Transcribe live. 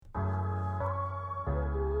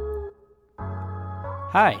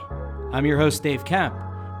Hi, I'm your host, Dave Kemp,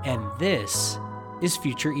 and this is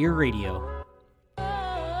Future Ear Radio.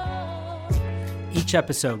 Each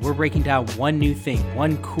episode, we're breaking down one new thing,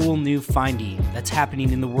 one cool new finding that's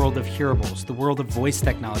happening in the world of hearables, the world of voice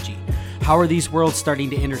technology. How are these worlds starting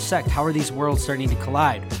to intersect? How are these worlds starting to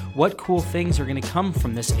collide? What cool things are going to come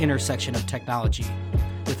from this intersection of technology?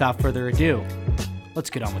 Without further ado, let's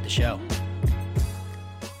get on with the show.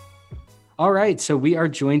 All right, so we are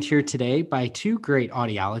joined here today by two great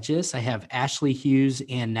audiologists. I have Ashley Hughes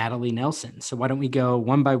and Natalie Nelson. So why don't we go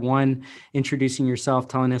one by one, introducing yourself,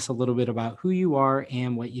 telling us a little bit about who you are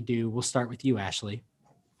and what you do. We'll start with you, Ashley.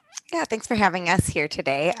 Yeah, thanks for having us here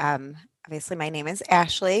today. Obviously, my name is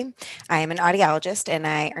Ashley. I am an audiologist, and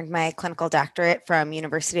I earned my clinical doctorate from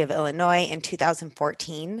University of Illinois in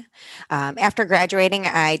 2014. After graduating,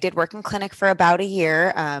 I did work in clinic for about a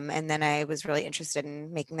year, and then I was really interested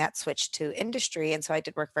in making that switch to industry. And so I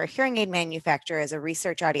did work for a hearing aid manufacturer as a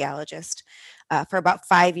research audiologist for about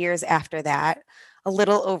 5 years after that. A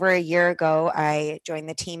little over a year ago, I joined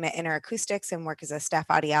the team at InterAcoustics and work as a staff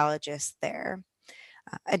audiologist there.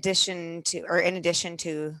 In addition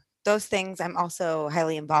to those things, I'm also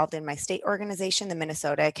highly involved in my state organization, the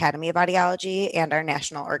Minnesota Academy of Audiology, and our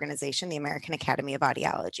national organization, the American Academy of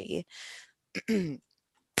Audiology.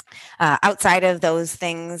 Outside of those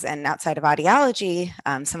things and outside of audiology,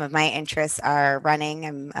 some of my interests are running.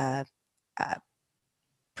 I'm a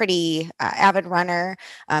pretty avid runner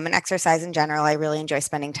and exercise in general. I really enjoy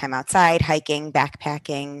spending time outside, hiking,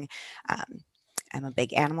 backpacking. I'm a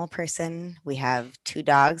big animal person. We have 2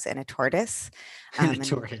 dogs and a tortoise. A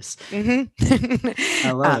tortoise. Mm-hmm.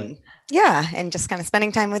 I love it. Yeah, and just kind of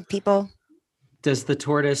spending time with people. Does the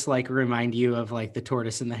tortoise remind you of the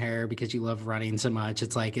tortoise and the hare because you love running so much?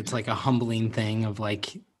 It's like a humbling thing of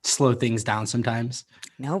slow things down sometimes.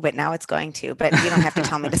 No, but now it's going to. But you don't have to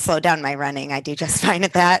tell me to slow down my running. I do just fine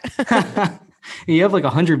at that. You have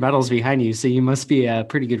 100 medals behind you, so you must be a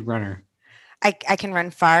pretty good runner. I can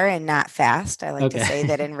run far and not fast. I like to say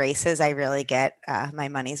that in races, I really get my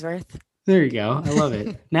money's worth. There you go. I love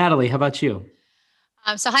it. Natalie, how about you?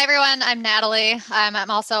 So hi, everyone. I'm Natalie.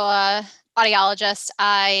 I'm also a audiologist.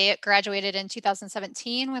 I graduated in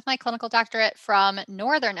 2017 with my clinical doctorate from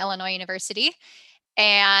Northern Illinois University.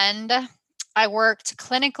 And I worked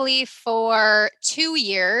clinically for 2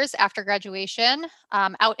 years after graduation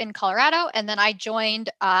out in Colorado. And then I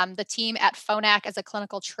joined the team at Phonak as a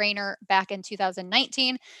clinical trainer back in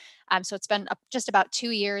 2019. So it's been just about 2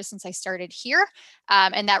 years since I started here.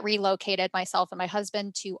 And that relocated myself and my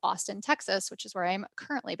husband to Austin, Texas, which is where I'm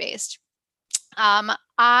currently based.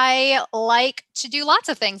 I like to do lots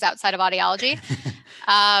of things outside of audiology.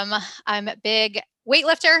 I'm a big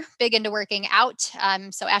weightlifter, big into working out.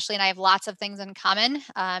 So Ashley and I have lots of things in common,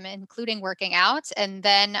 including working out, and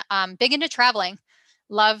then big into traveling.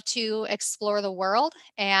 Love to explore the world.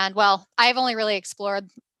 And well, I've only really explored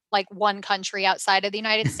one country outside of the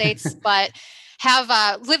United States, but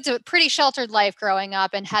have lived a pretty sheltered life growing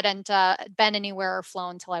up and hadn't been anywhere or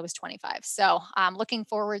flown until I was 25. So I'm looking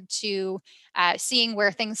forward to seeing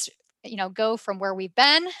where things go from where we've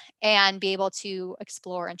been and be able to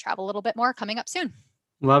explore and travel a little bit more coming up soon.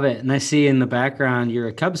 Love it. And I see in the background, you're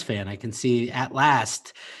a Cubs fan. I can see at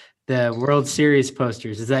last the World Series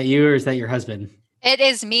posters. Is that you or is that your husband? It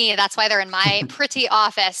is me. That's why they're in my pretty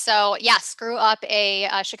office. So yes, grew up a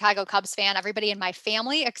Chicago Cubs fan. Everybody in my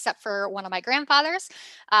family, except for one of my grandfathers,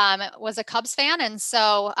 was a Cubs fan. And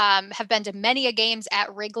so have been to many a games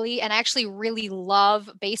at Wrigley and actually really love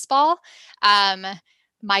baseball.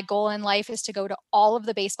 My goal in life is to go to all of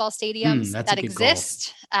the baseball stadiums that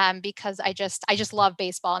exist because I just love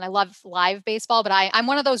baseball and I love live baseball. But I'm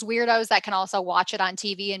one of those weirdos that can also watch it on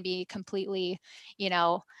TV and be completely,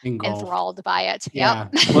 enthralled by it. Yeah.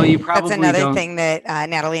 Yep. Well, you probably that's another thing that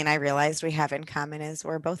Natalie and I realized we have in common is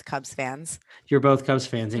we're both Cubs fans. You're both Cubs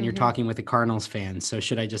fans and you're talking with a Cardinals fan. So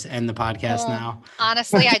should I just end the podcast now?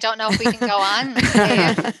 Honestly, I don't know if we can go on.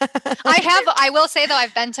 I will say though,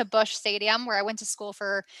 I've been to Busch Stadium where I went to school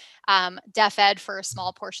for deaf ed for a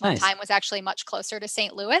small portion of time, was actually much closer to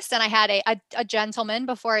St. Louis. And I had a gentleman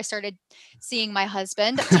before I started seeing my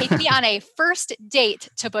husband take me on a first date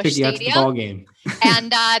to Busch Stadium. To the ball game.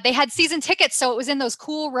 And they had season tickets. So it was in those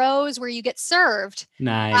cool rows where you get served.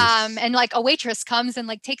 Nice. And a waitress comes and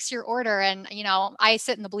takes your order. And, I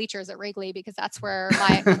sit in the bleachers at Wrigley because that's where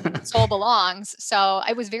my soul belongs. So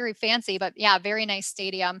it was very fancy, but yeah, very nice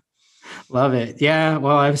stadium. Love it. Yeah.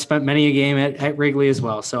 Well, I've spent many a game at Wrigley as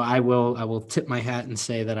well. So I will tip my hat and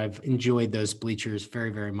say that I've enjoyed those bleachers very,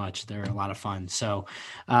 very much. They're a lot of fun. So,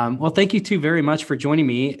 well, thank you two very much for joining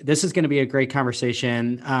me. This is going to be a great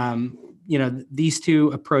conversation. These two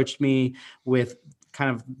approached me with kind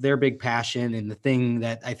of their big passion and the thing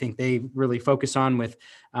that I think they really focus on with,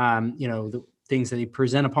 the things that they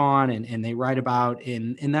present upon and they write about.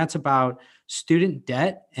 And that's about student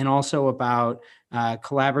debt and also about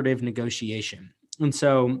collaborative negotiation. And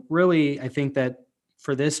so, really, I think that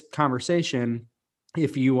for this conversation,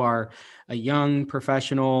 if you are a young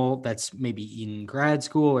professional that's maybe in grad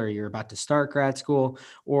school or you're about to start grad school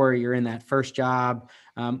or you're in that first job,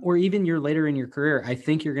 or even you're later in your career, I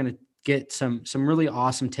think you're going to get some really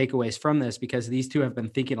awesome takeaways from this, because these two have been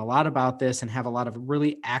thinking a lot about this and have a lot of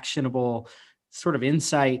really actionable sort of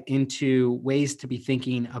insight into ways to be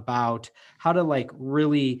thinking about how to like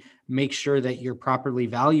really make sure that you're properly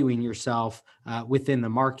valuing yourself within the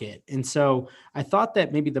market. And so I thought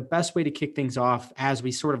that maybe the best way to kick things off as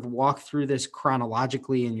we sort of walk through this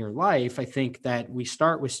chronologically in your life, I think that we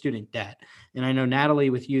start with student debt. And I know, Natalie,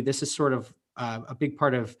 with you, this is sort of a big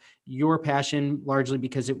part of your passion, largely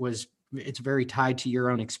because it's very tied to your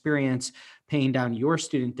own experience paying down your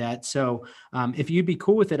student debt. So if you'd be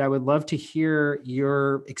cool with it, I would love to hear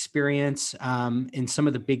your experience and some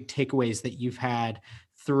of the big takeaways that you've had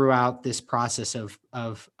throughout this process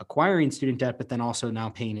of acquiring student debt, but then also now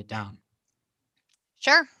paying it down.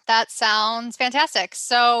 Sure, that sounds fantastic.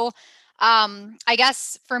 So I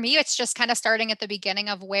guess for me, it's just kind of starting at the beginning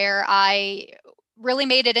of where I really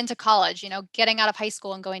made it into college, getting out of high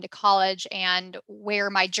school and going to college and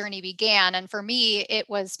where my journey began. And for me, it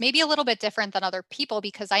was maybe a little bit different than other people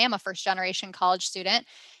because I am a first generation college student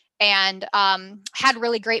and had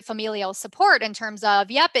really great familial support in terms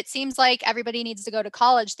of, yep, it seems like everybody needs to go to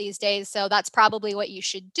college these days. So that's probably what you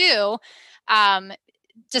should do. Um,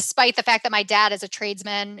 Despite the fact that my dad is a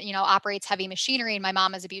tradesman, operates heavy machinery, and my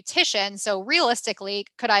mom is a beautician. So realistically,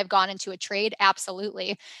 could I have gone into a trade?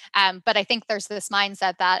 Absolutely. But I think there's this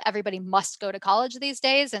mindset that everybody must go to college these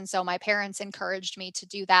days. And so my parents encouraged me to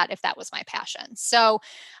do that if that was my passion. So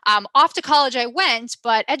off to college I went,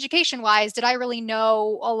 but education wise, did I really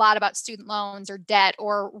know a lot about student loans or debt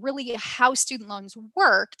or really how student loans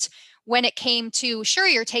worked? When it came to, sure,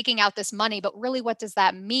 you're taking out this money, but really what does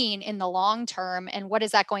that mean in the long term? And what is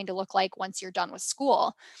that going to look like once you're done with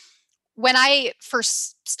school? When I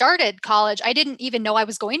first started college, I didn't even know I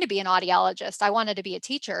was going to be an audiologist. I wanted to be a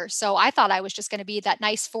teacher. So I thought I was just going to be that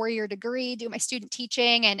nice 4-year degree, do my student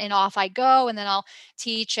teaching, and off I go, and then I'll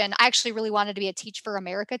teach. And I actually really wanted to be a Teach for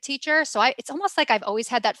America teacher. So it's almost like I've always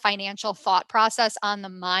had that financial thought process on the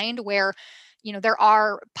mind where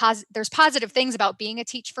there's positive things about being a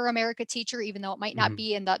Teach for America teacher, even though it might not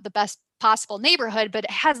be in the best possible neighborhood, but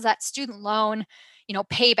it has that student loan,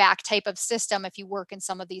 payback type of system if you work in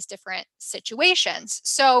some of these different situations.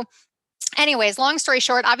 So anyways, long story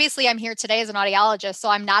short, obviously I'm here today as an audiologist, so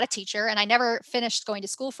I'm not a teacher, and I never finished going to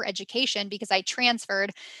school for education because I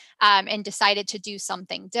transferred and decided to do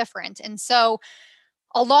something different. And so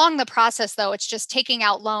along the process, though, it's just taking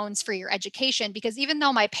out loans for your education, because even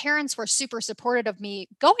though my parents were super supportive of me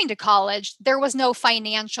going to college, there was no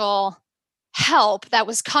financial help that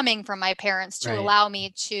was coming from my parents to allow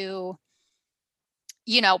me to,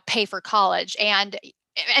 pay for college. And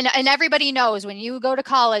everybody knows when you go to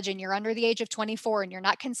college and you're under the age of 24 and you're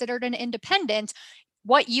not considered an independent,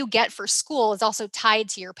 what you get for school is also tied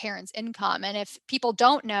to your parents' income. And if people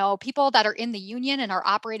don't know, people that are in the union and are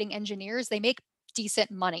operating engineers, they make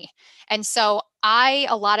decent money. And so I,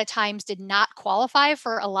 a lot of times, did not qualify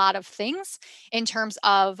for a lot of things in terms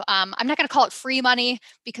of, I'm not going to call it free money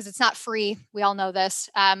because it's not free. We all know this,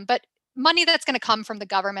 but money that's going to come from the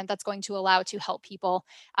government that's going to allow to help people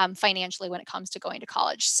financially when it comes to going to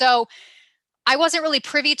college. So I wasn't really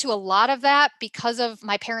privy to a lot of that because of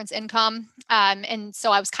my parents' income. And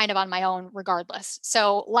so I was kind of on my own regardless.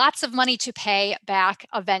 So lots of money to pay back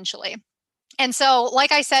eventually. And so,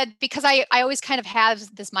 like I said, because I always kind of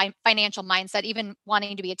have this financial mindset, even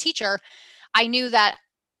wanting to be a teacher, I knew that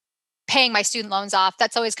paying my student loans off,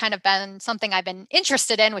 that's always kind of been something I've been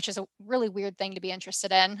interested in, which is a really weird thing to be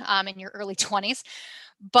interested in your early 20s,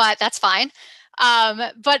 but that's fine.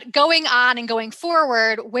 But going on and going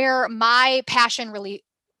forward, where my passion really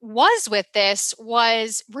was with this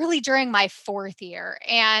was really during my 4th year.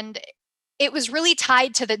 And it was really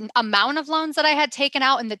tied to the amount of loans that I had taken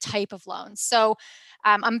out and the type of loans. So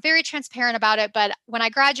I'm very transparent about it. But when I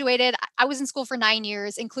graduated, I was in school for 9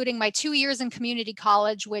 years, including my 2 years in community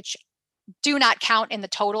college, which do not count in the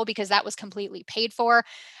total because that was completely paid for.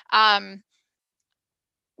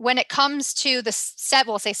 When it comes to the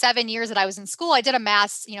we'll say 7 years that I was in school, I did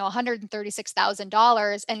amass,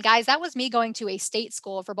 $136,000. And guys, that was me going to a state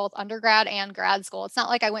school for both undergrad and grad school. It's not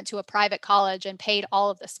like I went to a private college and paid all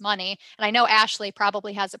of this money. And I know Ashley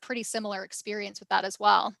probably has a pretty similar experience with that as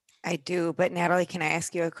well. I do, but Natalie, can I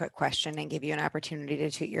ask you a quick question and give you an opportunity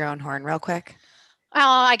to toot your own horn real quick? Well,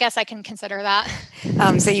 I guess I can consider that.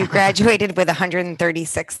 So you graduated with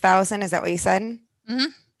 136,000. Is that what you said? Mm-hmm.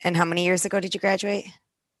 And how many years ago did you graduate?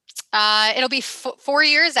 It'll be 4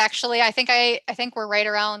 years actually. I think we're right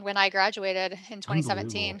around when I graduated in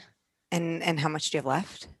 2017. And how much do you have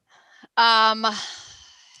left?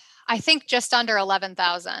 I think just under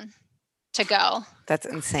 11,000 to go. That's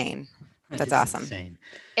insane. That's awesome. Insane.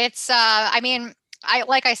 It's I mean,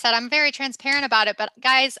 like I said, I'm very transparent about it, but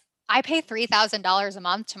guys, I pay $3,000 a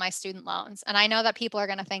month to my student loans. And I know that people are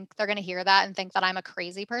going to think they're going to hear that and think that I'm a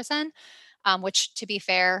crazy person, which to be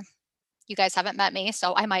fair, you guys haven't met me,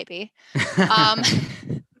 so I might be. But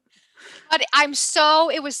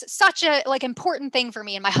it was such a important thing for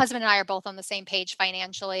me. And my husband and I are both on the same page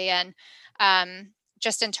financially and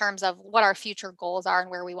just in terms of what our future goals are and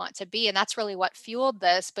where we want to be. And that's really what fueled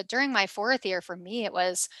this. But during my 4th year, for me, it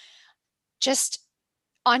was just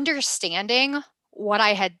understanding what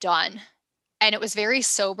I had done. And it was very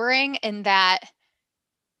sobering in that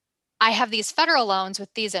I have these federal loans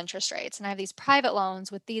with these interest rates and I have these private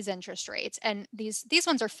loans with these interest rates. And these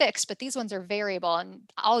ones are fixed, but these ones are variable and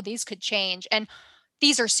all of these could change. And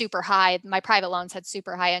these are super high. My private loans had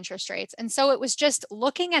super high interest rates. And so it was just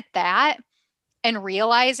looking at that and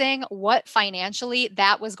realizing what financially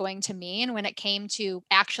that was going to mean when it came to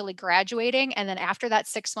actually graduating. And then after that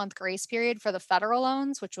 6-month grace period for the federal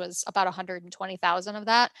loans, which was about 120,000 of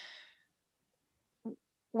that,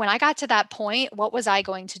 when I got to that point, what was I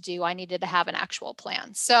going to do? I needed to have an actual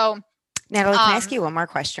plan. So, Natalie, can I ask you one more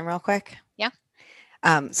question real quick? Yeah.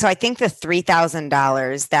 So I think the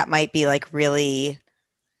 $3,000, that might be really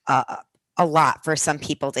a lot for some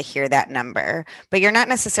people to hear that number, but you're not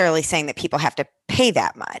necessarily saying that people have to pay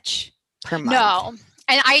that much per month. No,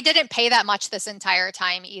 and I didn't pay that much this entire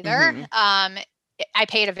time either. Mm-hmm. I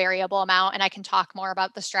paid a variable amount, and I can talk more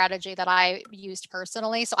about the strategy that I used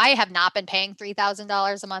personally. So I have not been paying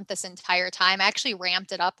 $3,000 a month this entire time. I actually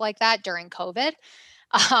ramped it up like that during COVID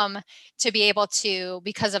to be able to,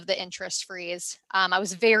 because of the interest freeze. I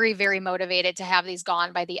was very, very motivated to have these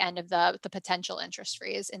gone by the end of the potential interest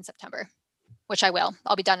freeze in September, which I will.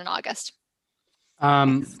 I'll be done in August.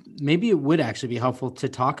 Maybe it would actually be helpful to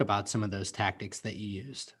talk about some of those tactics that you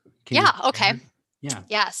used. Okay. Yeah.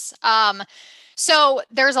 Yes. So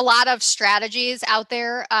there's a lot of strategies out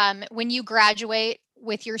there. When you graduate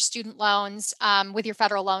with your student loans, with your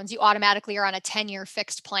federal loans, you automatically are on a 10-year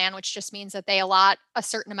fixed plan, which just means that they allot a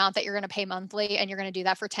certain amount that you're going to pay monthly, and you're going to do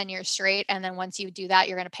that for 10 years straight. And then once you do that,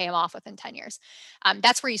 you're going to pay them off within 10 years.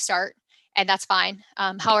 That's where you start. And that's fine.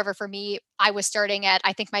 However, for me, I was starting at,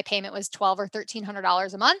 I think my payment was $1,200 or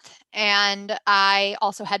 $1,300 a month. And I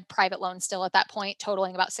also had private loans still at that point,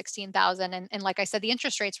 totaling about $16,000. And like I said, the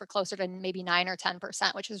interest rates were closer to maybe 9 or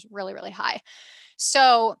 10%, which is really, really high.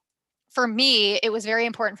 So for me, it was very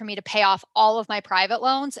important for me to pay off all of my private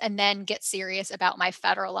loans and then get serious about my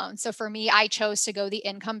federal loans. So for me, I chose to go the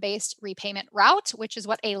income-based repayment route, which is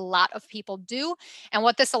what a lot of people do. And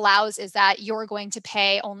what this allows is that you're going to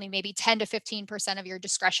pay only maybe 10 to 15% of your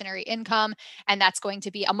discretionary income. And that's going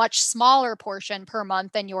to be a much smaller portion per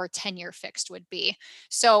month than your 10-year fixed would be.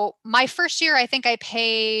 So my first year, I think I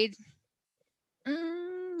paid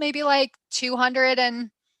maybe $240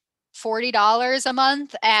 a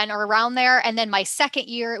month or around there. And then my second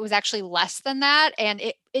year, it was actually less than that. And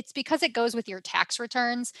it's because it goes with your tax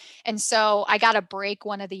returns. And so I got a break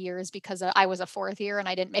one of the years because I was a 4th year and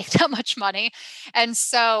I didn't make that much money. And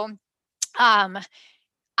so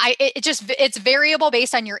it's variable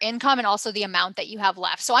based on your income and also the amount that you have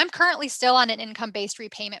left. So I'm currently still on an income-based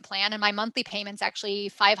repayment plan, and my monthly payment's actually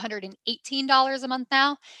 $518 a month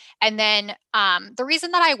now. And then the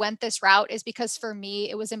reason that I went this route is because for me,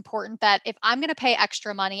 it was important that if I'm going to pay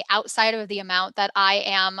extra money outside of the amount that I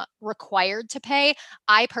am required to pay,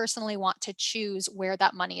 I personally want to choose where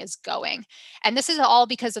that money is going. And this is all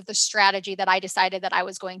because of the strategy that I decided that I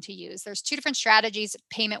was going to use. There's 2 different strategies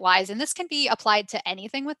payment-wise, and this can be applied to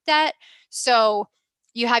anything with debt. So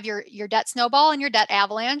you have your debt snowball and your debt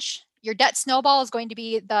avalanche. Your debt snowball is going to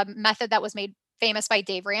be the method that was made famous by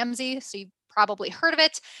Dave Ramsey. So you've probably heard of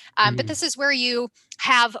it. But this is where you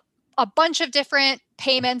have a bunch of different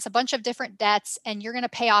payments, a bunch of different debts, and you're going to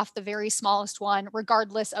pay off the very smallest one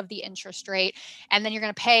regardless of the interest rate. And then you're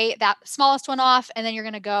going to pay that smallest one off, and then you're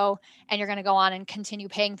going to go on and continue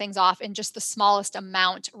paying things off in just the smallest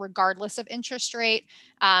amount regardless of interest rate,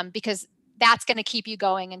 because that's going to keep you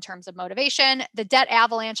going in terms of motivation. The debt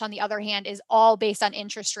avalanche, on the other hand, is all based on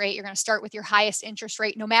interest rate. You're going to start with your highest interest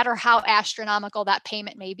rate, no matter how astronomical that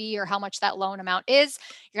payment may be or how much that loan amount is.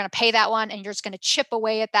 You're going to pay that one, and you're just going to chip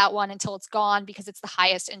away at that one until it's gone because it's the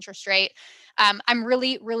highest interest rate. I'm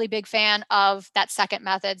really, really big fan of that second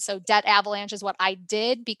method. So debt avalanche is what I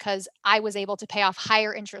did because I was able to pay off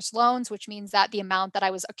higher interest loans, which means that the amount that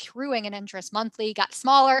I was accruing in interest monthly got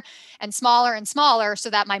smaller and smaller and smaller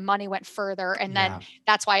so that my money went further. And then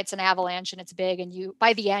that's why it's an avalanche and it's big. And you,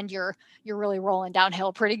 by the end, you're really rolling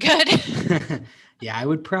downhill pretty good. Yeah, I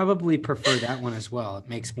would probably prefer that one as well. It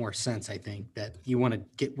makes more sense, I think, that you want to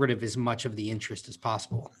get rid of as much of the interest as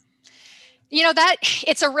possible. That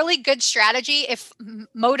it's a really good strategy if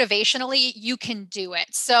motivationally you can do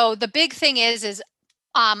it. So the big thing is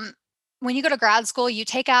when you go to grad school, you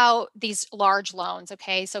take out these large loans.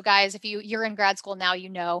 Okay. So guys, if you're in grad school now,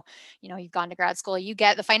 you've gone to grad school, you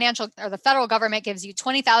get the federal government gives you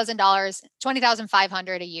 $20,000,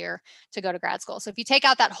 $20,500 a year to go to grad school. So if you take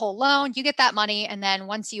out that whole loan, you get that money. And then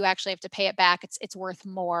once you actually have to pay it back, it's worth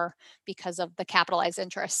more because of the capitalized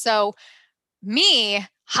interest. So my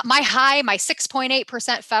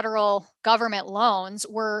 6.8% federal government loans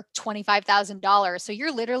were $25,000. So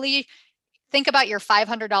you're literally, think about your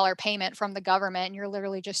 $500 payment from the government, and you're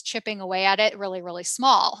literally just chipping away at it really, really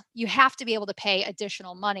small. You have to be able to pay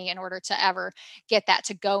additional money in order to ever get that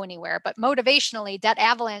to go anywhere. But motivationally, debt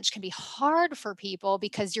avalanche can be hard for people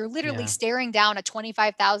because you're literally staring down a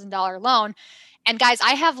 $25,000 loan. And guys,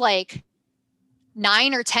 I have like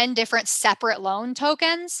 9 or 10 different separate loan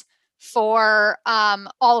tokens for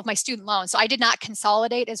all of my student loans. So I did not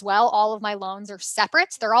consolidate as well. All of my loans are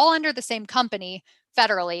separate. They're all under the same company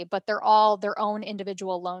federally, but they're all their own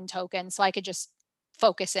individual loan tokens. So I could just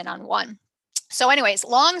focus in on one. So anyways,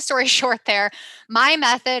 long story short there, my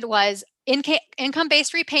method was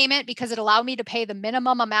income-based repayment because it allowed me to pay the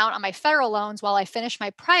minimum amount on my federal loans while I finished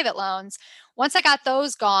my private loans. Once I got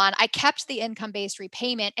those gone, I kept the income-based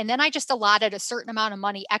repayment, and then I just allotted a certain amount of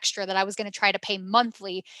money extra that I was going to try to pay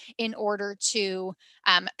monthly in order to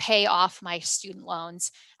pay off my student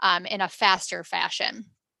loans in a faster fashion.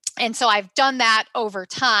 And so I've done that over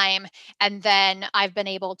time, and then I've been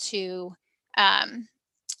able to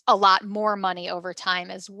allot more money over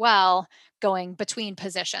time as well, going between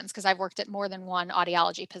positions, because I've worked at more than one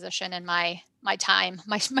audiology position in my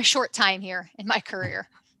short time here in my career.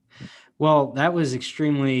 Well, that was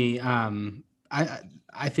extremely,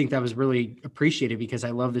 I think that was really appreciated because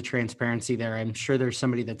I love the transparency there. I'm sure there's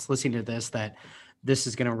somebody that's listening to this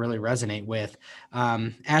is going to really resonate with.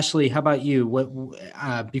 Ashley, how about you?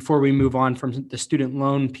 What before we move on from the student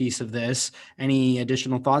loan piece of this, any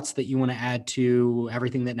additional thoughts that you want to add to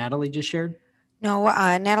everything that Natalie just shared? No,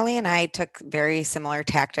 Natalie and I took very similar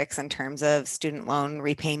tactics in terms of student loan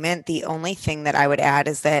repayment. The only thing that I would add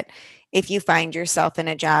is that if you find yourself in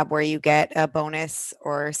a job where you get a bonus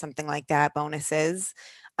or something like that, bonuses,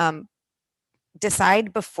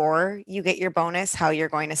 decide before you get your bonus how you're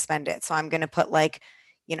going to spend it. So I'm going to put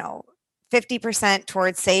 50%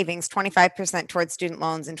 towards savings, 25% towards student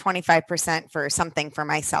loans, and 25% for something for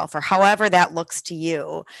myself, or however that looks to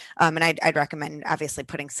you. And I'd recommend obviously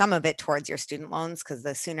putting some of it towards your student loans, because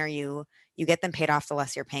the sooner you get them paid off, the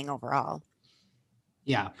less you're paying overall.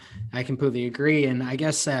 Yeah, I completely agree. And I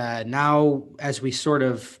guess now as we sort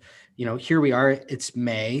of, here we are, it's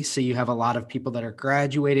May. So you have a lot of people that are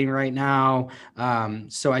graduating right now.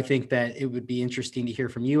 So I think that it would be interesting to hear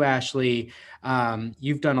from you, Ashley.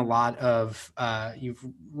 You've done a lot of, you've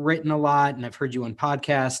written a lot, and I've heard you on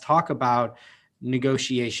podcasts talk about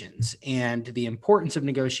negotiations and the importance of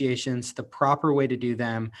negotiations, the proper way to do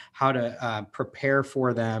them, how to prepare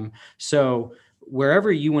for them. So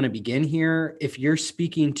wherever you want to begin here, if you're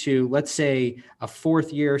speaking to, let's say, a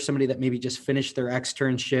fourth year, somebody that maybe just finished their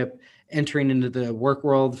externship, entering into the work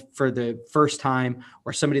world for the first time,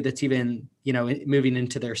 or somebody that's even, moving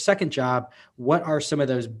into their second job, what are some of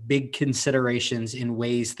those big considerations in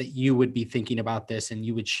ways that you would be thinking about this and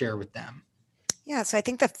you would share with them? Yeah, so I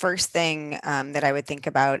think the first thing that I would think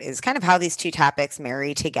about is kind of how these two topics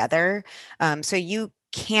marry together. So you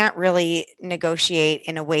can't really negotiate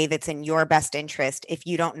in a way that's in your best interest if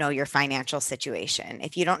you don't know your financial situation.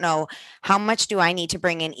 If you don't know how much do I need to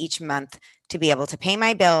bring in each month to be able to pay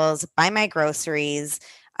my bills, buy my groceries,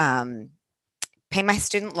 pay my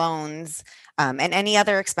student loans, and any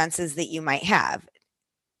other expenses that you might have.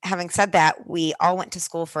 Having said that, we all went to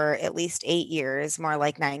school for at least 8 years, more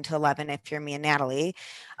like 9 to 11 if you're me and Natalie.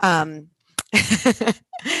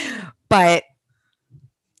 But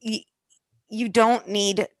you don't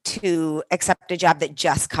need to accept a job that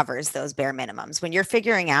just covers those bare minimums. When you're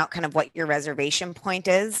figuring out kind of what your reservation point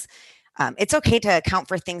is, It's okay to account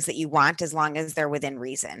for things that you want as long as they're within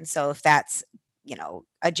reason. So if that's,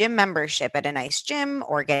 a gym membership at a nice gym,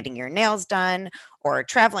 or getting your nails done, or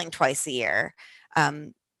traveling twice a year,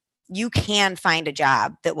 um, you can find a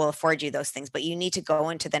job that will afford you those things, but you need to go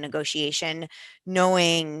into the negotiation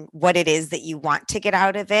knowing what it is that you want to get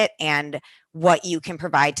out of it and what you can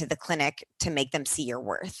provide to the clinic to make them see your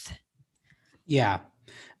worth. Yeah.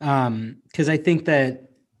 Because I think that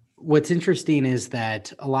what's interesting is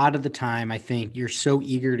that a lot of the time, I think you're so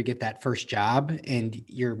eager to get that first job and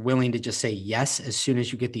you're willing to just say yes as soon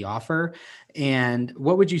as you get the offer. And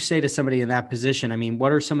what would you say to somebody in that position? I mean,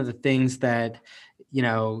 what are some of the things that, you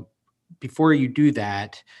know, before you do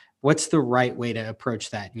that, what's the right way to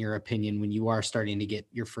approach that in your opinion when you are starting to get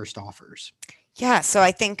your first offers? Yeah, so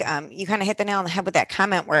I think you kind of hit the nail on the head with that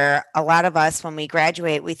comment where a lot of us, when we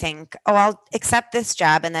graduate, we think, oh, I'll accept this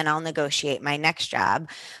job and then I'll negotiate my next job.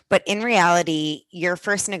 But in reality, your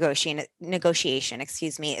first negotiation,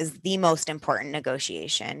 is the most important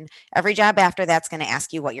negotiation. Every job after that's going to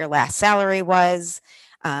ask you what your last salary was.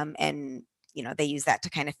 And, they use that to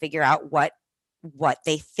kind of figure out what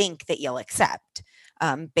they think that you'll accept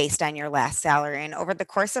based on your last salary. And over the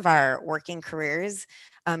course of our working careers,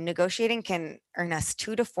 negotiating can earn us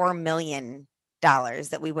 $2 to $4 million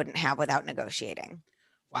that we wouldn't have without negotiating.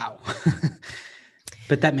 Wow.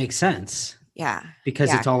 But that makes sense. Yeah. Because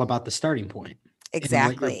yeah, it's all about the starting point. And what you're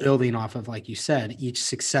exactly. building off of, like you said, each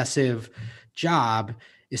successive job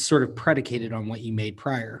is sort of predicated on what you made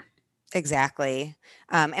prior. Exactly.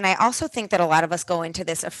 And I also think that a lot of us go into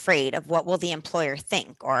this afraid of what will the employer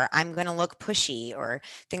think, or I'm going to look pushy, or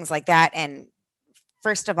things like that. And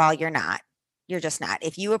first of all, you're not. You're just not.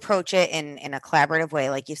 If you approach it in a collaborative way,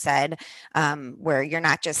 like you said, where you're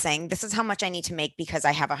not just saying, this is how much I need to make because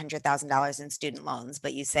I have $100,000 in student loans,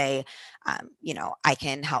 but you say, I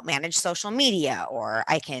can help manage social media, or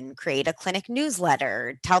I can create a clinic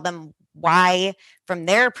newsletter, tell them why, from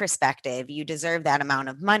their perspective, you deserve that amount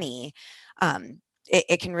of money.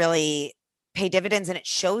 It can really pay dividends, and it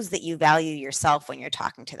shows that you value yourself when you're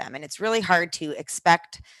talking to them. And it's really hard to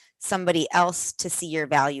expect somebody else to see your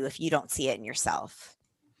value if you don't see it in yourself.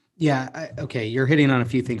 Yeah. Okay. You're hitting on a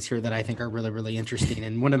few things here that I think are really, really interesting.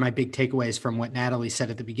 And one of my big takeaways from what Natalie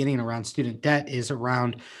said at the beginning around student debt is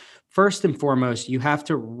around, first and foremost, you have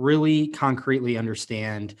to really concretely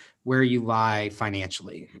understand where you lie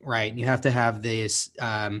financially, right? You have to have this,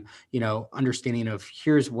 understanding of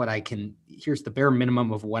here's the bare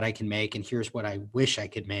minimum of what I can make, and here's what I wish I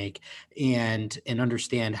could make, and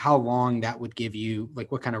understand how long that would give you,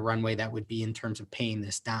 like what kind of runway that would be in terms of paying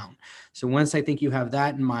this down. So once I think you have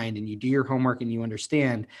that in mind and you do your homework and you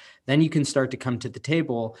understand, then you can start to come to the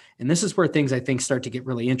table. And this is where things I think start to get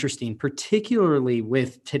really interesting, particularly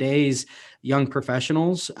with today's young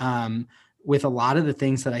professionals, with a lot of the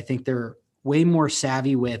things that I think they're way more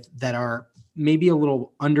savvy with that are maybe a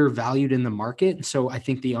little undervalued in the market. So I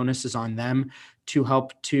think the onus is on them to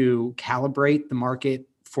help to calibrate the market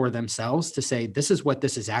for themselves to say, this is what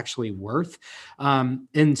this is actually worth.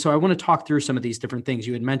 And so I want to talk through some of these different things.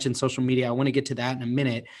 You had mentioned social media. I want to get to that in a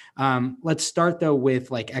minute. Let's start though with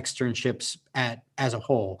like externships as a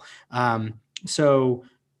whole. So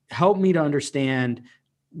help me to understand,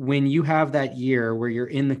 when you have that year where you're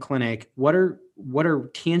in the clinic, what are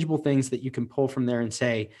tangible things that you can pull from there and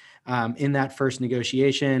say, in that first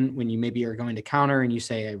negotiation, when you maybe are going to counter and you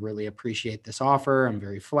say, I really appreciate this offer, I'm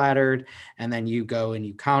very flattered. And then you go and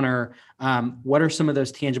you counter. What are some of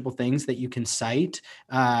those tangible things that you can cite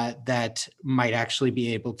that might actually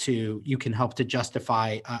be able to, you can help to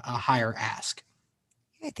justify a higher ask?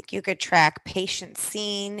 I think you could track patient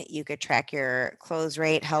seen, you could track your close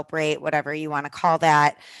rate, help rate, whatever you want to call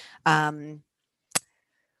that.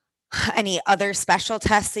 Any other special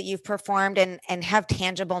tests that you've performed, and have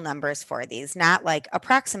tangible numbers for these, not like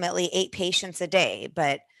approximately 8 patients a day,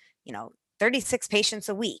 but 36 patients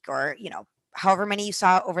a week, or however many you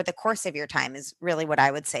saw over the course of your time is really what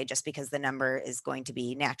I would say, just because the number is going to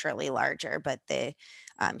be naturally larger, but the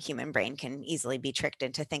human brain can easily be tricked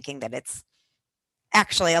into thinking that it's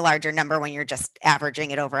actually a larger number when you're just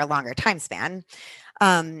averaging it over a longer time span.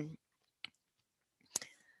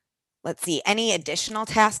 Let's see, any additional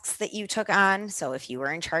tasks that you took on. So if you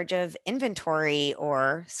were in charge of inventory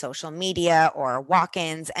or social media or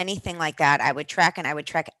walk-ins, anything like that, I would track, and I would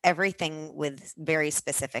track everything with very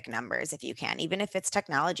specific numbers if you can, even if it's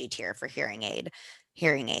technology tier for hearing aids,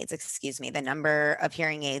 the number of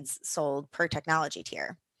hearing aids sold per technology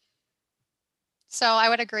tier. So I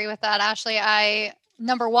would agree with that, Ashley. I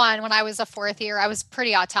number one, when I was a fourth year, I was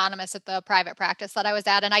pretty autonomous at the private practice that I was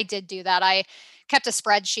at. And I did do that. I kept a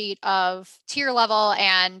spreadsheet of tier level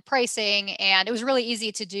and pricing, and it was really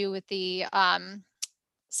easy to do with the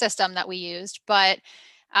system that we used. But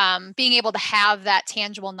being able to have that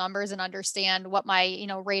tangible numbers and understand what my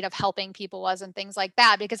rate of helping people was and things like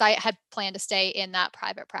that, because I had planned to stay in that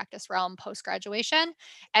private practice realm post graduation.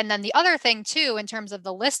 And then the other thing too, in terms of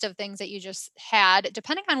the list of things that you just had,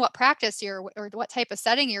 depending on what practice or what type of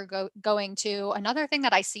setting you're going to, another thing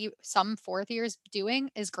that I see some fourth years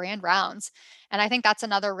doing is grand rounds. And I think that's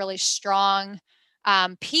another really strong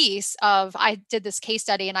piece of, I did this case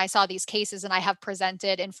study and I saw these cases and I have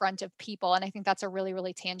presented in front of people. And I think that's a really,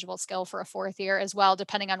 really tangible skill for a fourth year as well,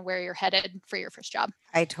 depending on where you're headed for your first job.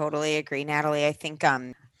 I totally agree, Natalie. I think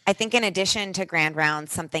in addition to grand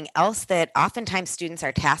rounds, something else that oftentimes students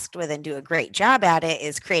are tasked with and do a great job at it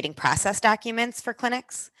is creating process documents for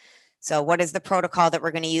clinics. So what is the protocol that we're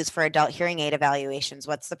going to use for adult hearing aid evaluations?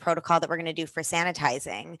 What's the protocol that we're going to do for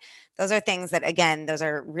sanitizing? Those are things that, again, those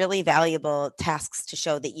are really valuable tasks to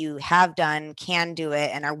show that you have done, can do it,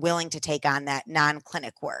 and are willing to take on that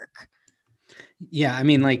non-clinic work. Yeah. I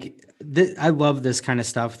mean, I love this kind of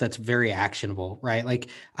stuff that's very actionable, right? Like,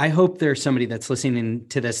 I hope there's somebody that's listening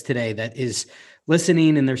to this today that is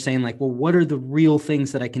listening and they're saying like, well, what are the real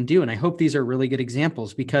things that I can do? And I hope these are really good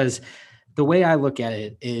examples, because the way I look at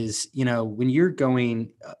it is, when you're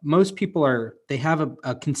going, most people they have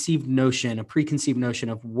a preconceived notion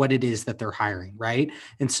of what it is that they're hiring. Right.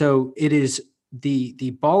 And so it is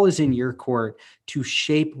the ball is in your court to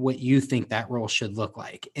shape what you think that role should look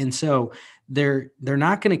like. And so they're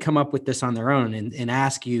not going to come up with this on their own and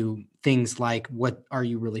ask you things like, what are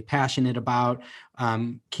you really passionate about?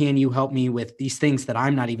 Can you help me with these things that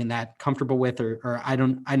I'm not even that comfortable with, or I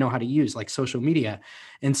know how to use, like social media.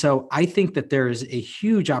 And so I think that there is a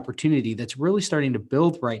huge opportunity that's really starting to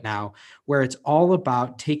build right now, where it's all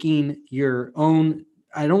about taking your own,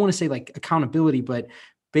 I don't want to say like accountability, but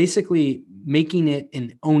basically making it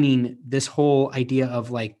and owning this whole idea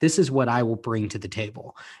of like, this is what I will bring to the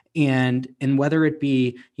table. And whether it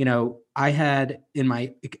be, I had in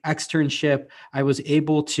my externship, I was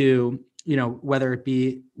able to, whether it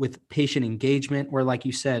be with patient engagement or, like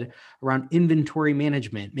you said, around inventory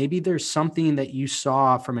management, maybe there's something that you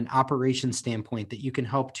saw from an operations standpoint that you can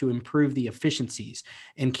help to improve the efficiencies.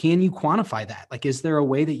 And can you quantify that? Like, is there a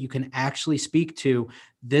way that you can actually speak to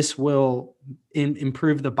this will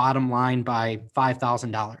improve the bottom line by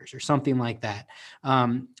 $5,000 or something like that?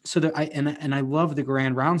 So that I love the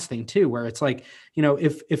grand rounds thing too, where it's like,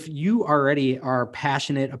 if you already are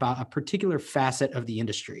passionate about a particular facet of the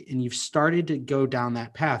industry and you've started to go down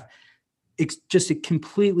that path, it's just to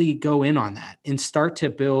completely go in on that and start to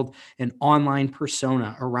build an online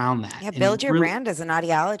persona around that. Yeah, build your brand as an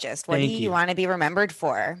audiologist. What do you want to be remembered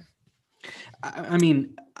for? I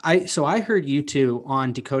mean, I heard you two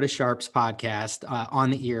on Dakota Sharp's podcast,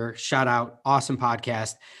 On the Ear. Shout out, awesome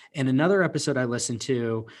podcast. And another episode I listened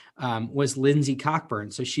to was Lindsay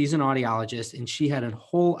Cockburn. So she's an audiologist, and she had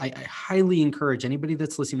I highly encourage anybody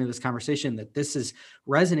that's listening to this conversation that this is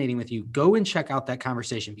resonating with you, go and check out that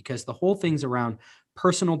conversation, because the whole thing's around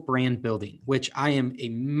personal brand building, which I am a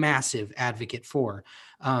massive advocate for.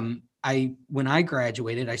 When I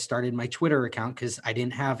graduated, I started my Twitter account because I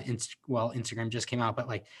didn't have Instagram just came out, but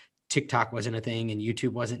like TikTok wasn't a thing and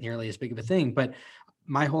YouTube wasn't nearly as big of a thing. But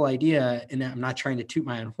my whole idea, and I'm not trying to toot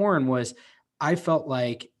my own horn, was I felt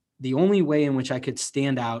like the only way in which I could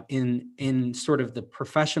stand out in sort of the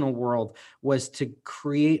professional world was to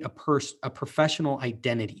create a professional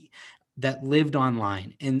identity that lived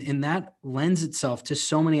online. And that lends itself to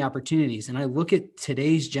so many opportunities. And I look at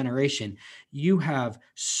today's generation, you have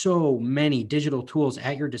so many digital tools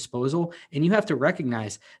at your disposal, and you have to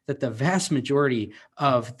recognize that the vast majority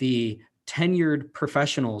of the tenured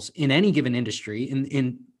professionals in any given industry,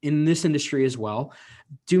 in this industry as well,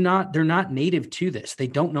 they're not native to this. They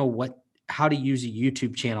don't know how to use a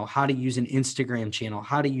YouTube channel, how to use an Instagram channel,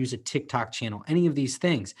 how to use a TikTok channel, any of these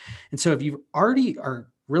things. And so if you already are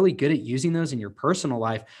really good at using those in your personal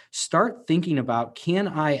life, start thinking about, can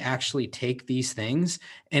I actually take these things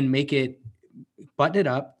and button it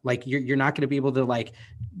up? Like you're not going to be able to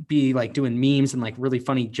be doing memes and really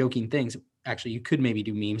funny joking things. Actually, you could maybe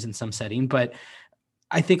do memes in some setting, but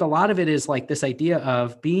I think a lot of it is like this idea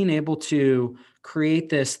of being able to create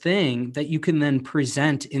this thing that you can then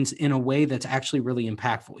present in a way that's actually really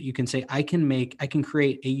impactful. You can say, I can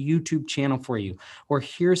create a YouTube channel for you, or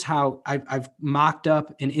here's how I've mocked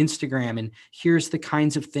up an Instagram, and here's the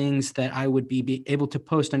kinds of things that I would be able to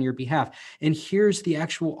post on your behalf. And here's the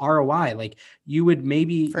actual ROI. Like you would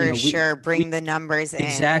maybe, For sure, bring the numbers in.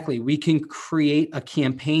 Exactly. We can create a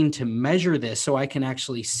campaign to measure this so I can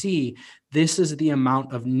actually see this is the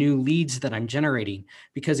amount of new leads that I'm generating.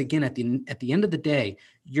 Because again, at the end of the day,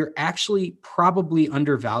 you're actually probably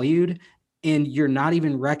undervalued, and you're not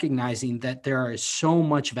even recognizing that there is so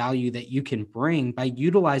much value that you can bring by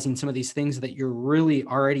utilizing some of these things that you're really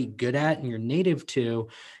already good at and you're native to.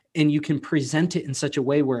 And you can present it in such a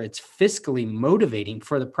way where it's fiscally motivating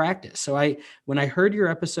for the practice. So when I heard your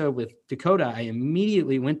episode with Dakota, I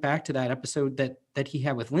immediately went back to that episode that he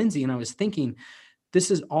had with Lindsay. And I was thinking, this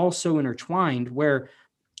is all so intertwined, where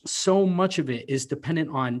so much of it is dependent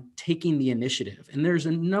on taking the initiative. And there's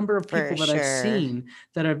a number of people that I've seen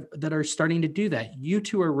that are starting to do that. You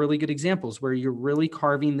two are really good examples where you're really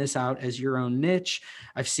carving this out as your own niche.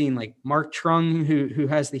 I've seen like Mark Trung, who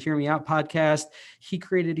has the Hear Me Out podcast. He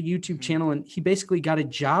created a YouTube channel and he basically got a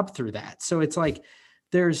job through that. So it's like,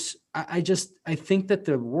 I think that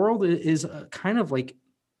the world is kind of like,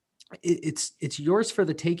 it's yours for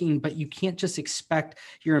the taking, but you can't just expect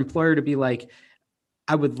your employer to be like,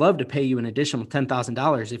 I would love to pay you an additional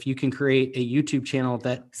 $10,000 if you can create a YouTube channel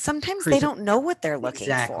that sometimes they don't know what they're looking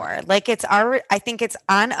for. Like I think it's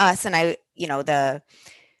on us, and the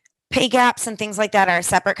pay gaps and things like that are a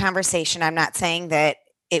separate conversation. I'm not saying that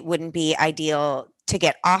it wouldn't be ideal to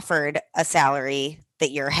get offered a salary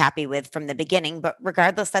that you're happy with from the beginning, but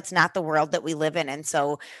regardless, that's not the world that we live in. And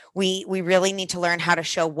so we really need to learn how to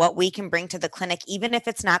show what we can bring to the clinic, even if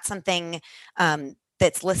it's not something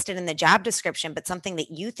that's listed in the job description, but something that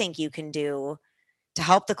you think you can do to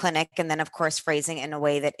help the clinic. And then of course, phrasing in a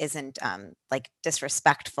way that isn't like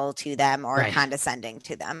disrespectful to them or condescending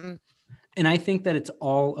to them. And I think that it's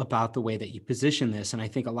all about the way that you position this. And I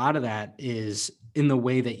think a lot of that is in the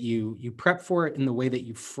way that you prep for it, in the way that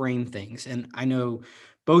you frame things. And I know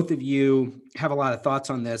both of you have a lot of thoughts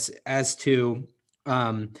on this as to,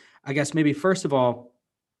 I guess maybe first of all,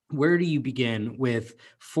 where do you begin with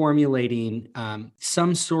formulating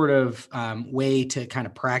some sort of way to kind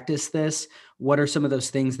of practice this? What are some of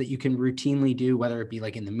those things that you can routinely do, whether it be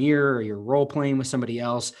like in the mirror or you're role playing with somebody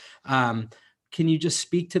else? Can you just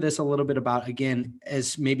speak to this a little bit about, again,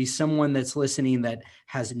 as maybe someone that's listening that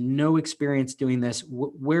has no experience doing this,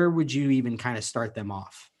 where would you even kind of start them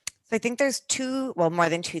off? So I think there's more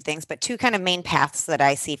than two things, but two kind of main paths that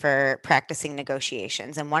I see for practicing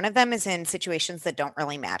negotiations. And one of them is in situations that don't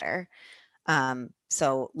really matter.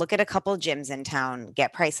 So look at a couple gyms in town,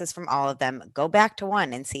 get prices from all of them, go back to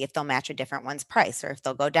one and see if they'll match a different one's price or if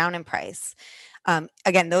they'll go down in price.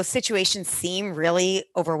 Again, those situations seem really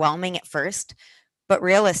overwhelming at first, but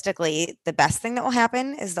realistically, the best thing that will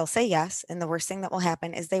happen is they'll say yes. And the worst thing that will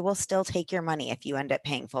happen is they will still take your money if you end up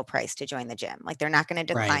paying full price to join the gym. Like they're not going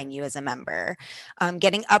to decline you as a member.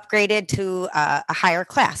 Getting upgraded to a higher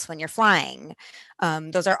class when you're flying.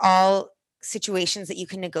 Those are all situations that you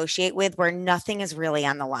can negotiate with where nothing is really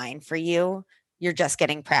on the line for you. You're just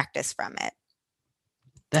getting practice from it.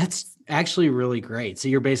 That's actually really great. So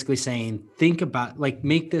you're basically saying, think about, like,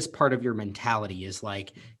 make this part of your mentality is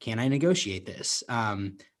like, can I negotiate this?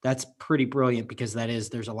 That's pretty brilliant because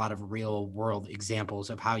there's a lot of real world examples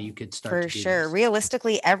of how you could start. For sure.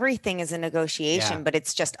 Realistically, everything is a negotiation, but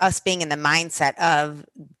it's just us being in the mindset of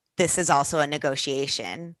this is also a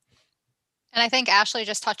negotiation. And I think Ashley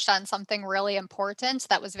just touched on something really important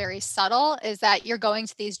that was very subtle, is that you're going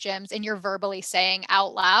to these gyms and you're verbally saying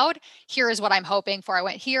out loud, here is what I'm hoping for. I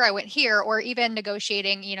went here, or even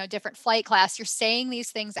negotiating, different flight class. You're saying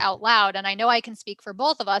these things out loud. And I know I can speak for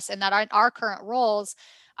both of us in that our current roles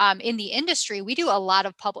in the industry, we do a lot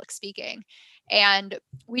of public speaking. And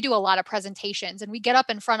we do a lot of presentations and we get up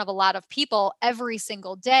in front of a lot of people every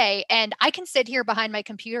single day. And I can sit here behind my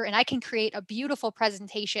computer and I can create a beautiful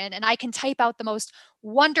presentation and I can type out the most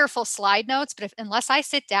wonderful slide notes. But unless I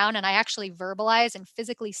sit down and I actually verbalize and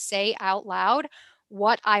physically say out loud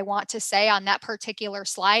what I want to say on that particular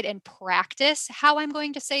slide and practice how I'm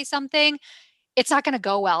going to say something, it's not going to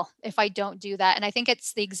go well if I don't do that. And I think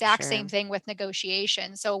it's the exact same thing with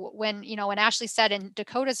negotiation. So when Ashley said in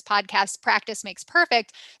Dakota's podcast, practice makes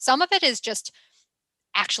perfect, some of it is just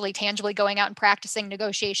actually tangibly going out and practicing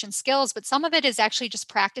negotiation skills, but some of it is actually just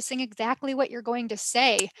practicing exactly what you're going to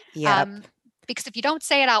say. Yep. Because if you don't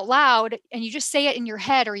say it out loud and you just say it in your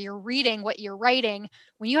head or you're reading what you're writing,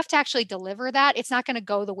 when you have to actually deliver that, it's not going to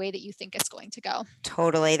go the way that you think it's going to go.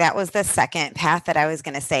 Totally. That was the second path that I was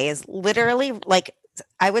going to say, is literally like,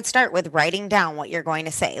 I would start with writing down what you're going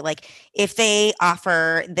to say. Like, if they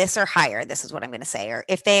offer this or higher, this is what I'm going to say. Or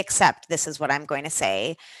if they accept, this is what I'm going to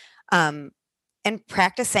say. And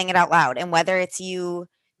practice saying it out loud. And whether it's you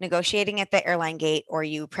negotiating at the airline gate or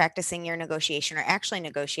you practicing your negotiation or actually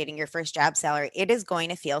negotiating your first job salary, it is going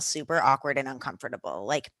to feel super awkward and uncomfortable.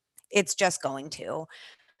 Like, it's just going to.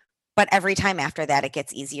 But every time after that, it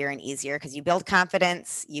gets easier and easier because you build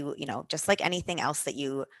confidence. You know, just like anything else that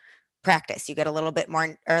you practice, you get a little bit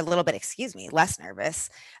more, or a little bit, less nervous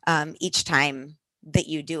each time that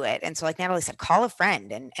you do it. And so, like Natalie said, call a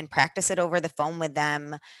friend and practice it over the phone with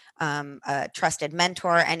them, a trusted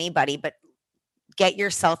mentor, anybody, but get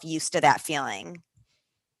yourself used to that feeling.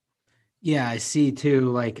 Yeah, I see too.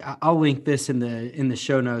 Like I'll link this in the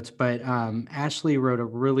show notes, but Ashley wrote a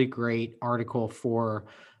really great article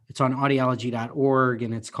it's on audiology.org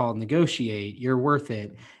and it's called Negotiate. You're worth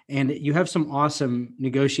it. And you have some awesome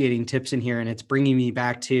negotiating tips in here. And it's bringing me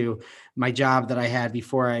back to my job that I had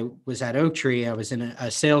before I was at Oaktree. I was in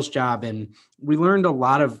a sales job, and we learned a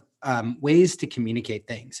lot of ways to communicate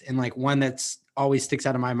things. And like one that's always sticks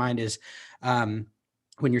out of my mind is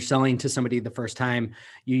when you're selling to somebody the first time,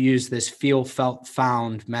 you use this feel, felt,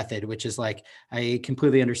 found method, which is like, I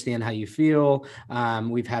completely understand how you feel.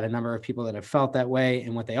 We've had a number of people that have felt that way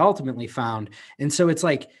and what they ultimately found. And so it's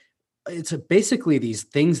like, it's basically these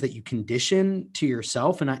things that you condition to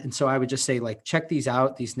yourself. And so I would just say, like, check these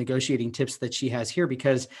out, these negotiating tips that she has here,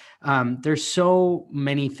 because there's so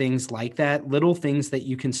many things like that, little things that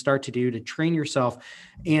you can start to do to train yourself.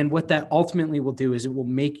 And what that ultimately will do is it will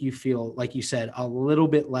make you feel, like you said, a little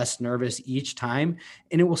bit less nervous each time.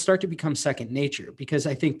 And it will start to become second nature, because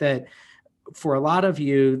I think that for a lot of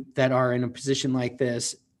you that are in a position like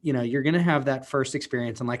this, you know, you're going to have that first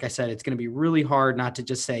experience. And like I said, it's going to be really hard not to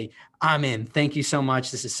just say, I'm in, thank you so much.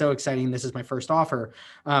 This is so exciting. This is my first offer.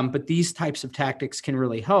 But these types of tactics can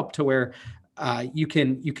really help to where you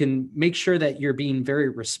can make sure that you're being very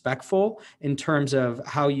respectful in terms of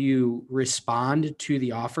how you respond to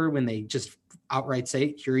the offer when they just outright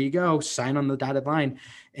say, here you go, sign on the dotted line,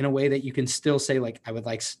 in a way that you can still say, like, I would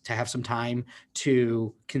like to have some time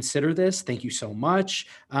to consider this. Thank you so much.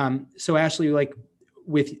 So Ashley, like,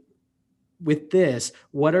 with this,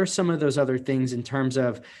 what are some of those other things in terms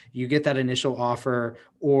of you get that initial offer,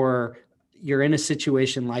 or you're in a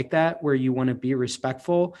situation like that where you want to be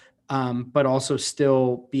respectful, but also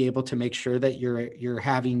still be able to make sure that you're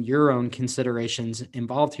having your own considerations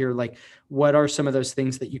involved here? Like, what are some of those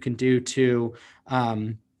things that you can do to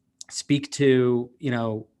speak to, you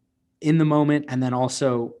know, in the moment, and then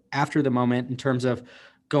also after the moment, in terms of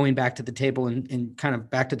going back to the table and kind of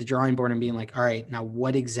back to the drawing board and being like, all right, now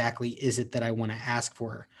what exactly is it that I want to ask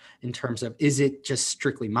for, in terms of, is it just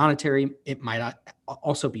strictly monetary? It might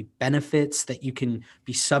also be benefits that you can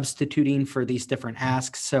be substituting for these different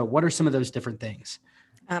asks. So what are some of those different things?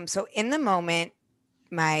 So in the moment,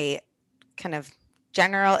 my kind of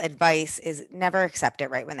general advice is never accept it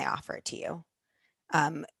right when they offer it to you.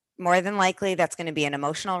 More than likely, that's going to be an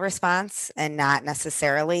emotional response and not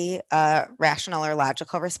necessarily a rational or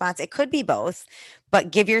logical response. It could be both,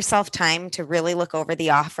 but give yourself time to really look over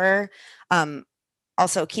the offer.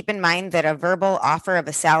 Also, keep in mind that a verbal offer of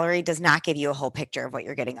a salary does not give you a whole picture of what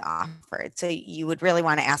you're getting offered. So you would really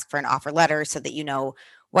want to ask for an offer letter so that you know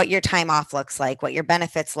what your time off looks like, what your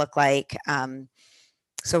benefits look like.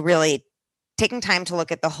 So really taking time to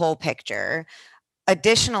look at the whole picture.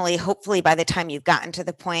 Additionally, hopefully by the time you've gotten to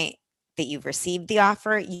the point that you've received the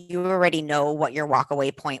offer, you already know what your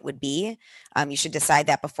walkaway point would be. You should decide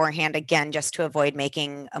that beforehand, again, just to avoid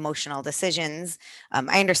making emotional decisions.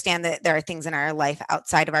 I understand that there are things in our life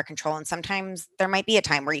outside of our control, and sometimes there might be a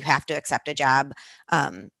time where you have to accept a job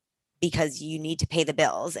because you need to pay the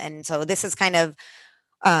bills. And so this is kind of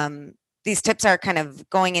these tips are kind of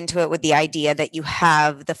going into it with the idea that you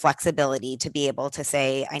have the flexibility to be able to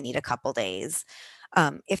say, I need a couple days.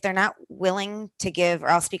 If they're not willing to give, or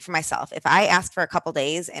I'll speak for myself, if I asked for a couple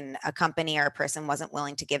days and a company or a person wasn't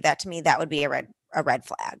willing to give that to me, that would be a red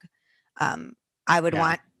flag. I would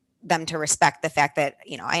want them to respect the fact that,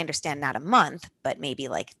 you know, I understand not a month, but maybe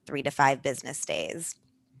like 3 to 5 business days.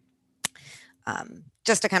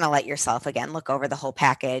 Just to kind of let yourself, again, look over the whole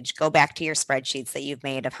package, go back to your spreadsheets that you've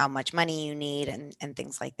made of how much money you need and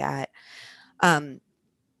things like that.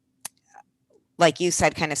 Like you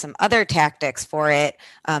said, kind of some other tactics for it.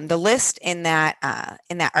 The list in that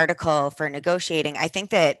article for negotiating, I think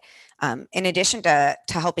that in addition to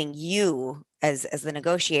helping you as the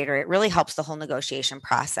negotiator, it really helps the whole negotiation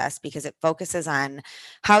process because it focuses on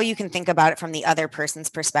how you can think about it from the other person's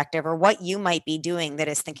perspective, or what you might be doing that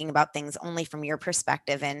is thinking about things only from your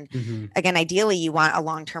perspective. And again, ideally, you want a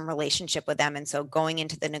long-term relationship with them. And so going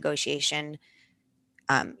into the negotiation,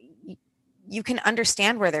 you can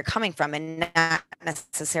understand where they're coming from and not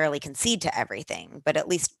necessarily concede to everything, but at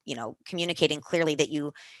least, communicating clearly that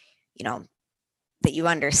you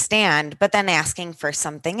understand, but then asking for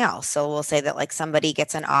something else. So we'll say that like somebody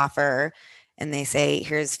gets an offer and they say,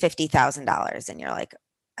 here's $50,000. And you're like,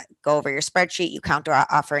 go over your spreadsheet, you counter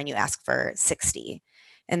offer and you ask for 60.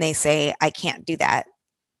 And they say, I can't do that.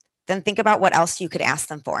 Then think about what else you could ask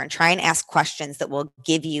them for and try and ask questions that will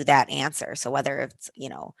give you that answer. So whether it's,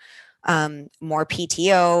 more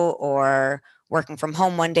PTO or working from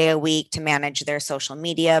home one day a week to manage their social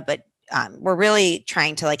media, but we're really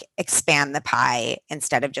trying to like expand the pie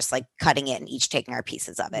instead of just like cutting it and each taking our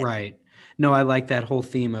pieces of it. Right. No, I like that whole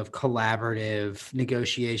theme of collaborative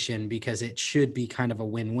negotiation because it should be kind of a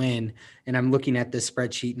win-win. And I'm looking at this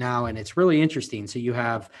spreadsheet now and it's really interesting. So you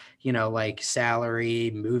have, like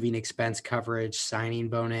salary, moving expense coverage, signing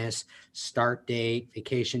bonus, start date,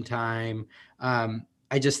 vacation time.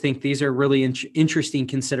 I just think these are really interesting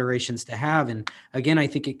considerations to have. And again, I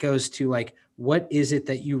think it goes to like, what is it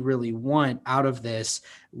that you really want out of this?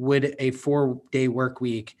 Would a 4-day work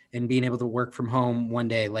week and being able to work from home one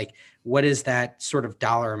day, like what is that sort of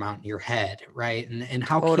dollar amount in your head, right? And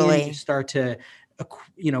how can you start to,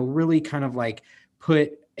 really kind of like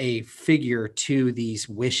put a figure to these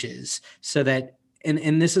wishes so that,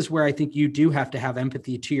 and this is where I think you do have to have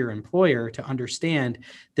empathy to your employer to understand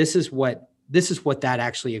this is what that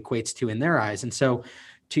actually equates to in their eyes. And so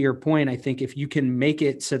to your point, I think if you can make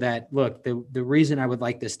it so that, look, the reason I would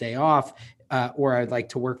like this day off or I'd like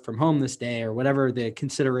to work from home this day or whatever the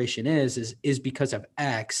consideration is because of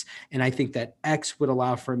X. And I think that X would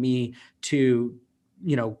allow for me to,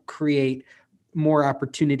 create more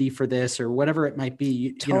opportunity for this or whatever it might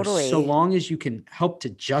be, Totally. So long as you can help to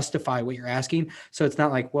justify what you're asking. So it's not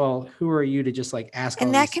like, well, who are you to just like ask?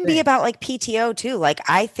 And that can be about like PTO too. Like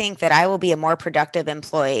I think that I will be a more productive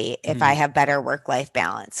employee if I have better work-life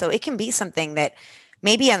balance. So it can be something that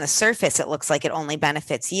maybe on the surface, it looks like it only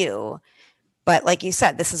benefits you. But like you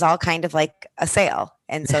said, this is all kind of like a sale.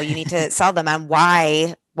 And so you need to sell them on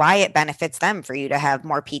why it benefits them for you to have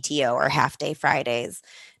more PTO or half day Fridays.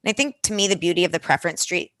 And I think to me, the beauty of the preference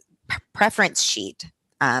sheet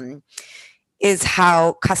is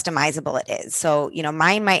how customizable it is. So,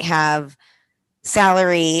 mine might have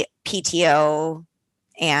salary, PTO,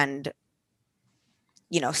 and,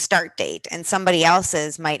 start date. And somebody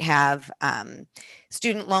else's might have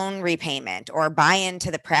student loan repayment or buy into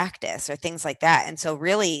the practice or things like that. And so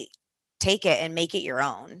really take it and make it your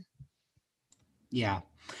own. Yeah,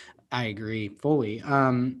 I agree fully.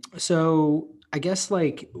 So I guess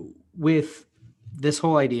like with this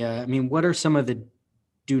whole idea, I mean, what are some of the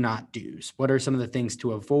do not do's? What are some of the things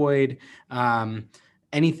to avoid?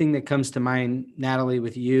 Anything that comes to mind, Natalie,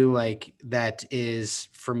 with you, like that is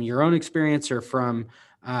from your own experience or from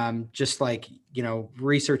just like,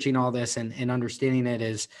 researching all this and understanding it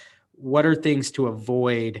is what are things to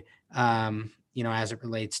avoid, as it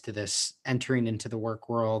relates to this entering into the work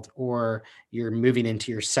world or you're moving into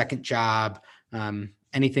your second job?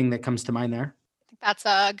 Anything that comes to mind there? That's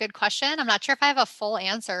a good question. I'm not sure if I have a full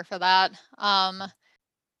answer for that.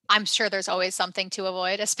 I'm sure there's always something to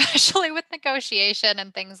avoid, especially with negotiation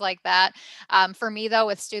and things like that. For me though,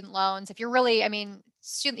 with student loans, if you're really,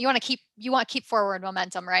 you want to keep forward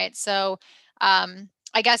momentum, right? So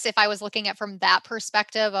I guess if I was looking at from that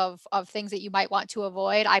perspective of things that you might want to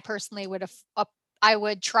avoid, I personally I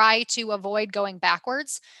would try to avoid going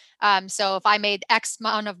backwards. So if I made X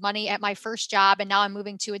amount of money at my first job and now I'm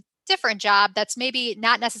moving to a different job, that's maybe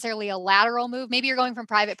not necessarily a lateral move. Maybe you're going from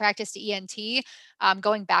private practice to ENT,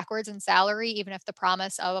 going backwards in salary, even if the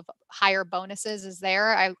promise of higher bonuses is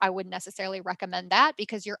there. I wouldn't necessarily recommend that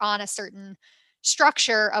because you're on a certain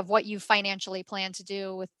structure of what you financially plan to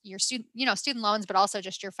do with your student loans, but also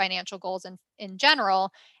just your financial goals in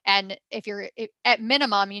general. And if at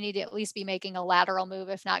minimum, you need to at least be making a lateral move,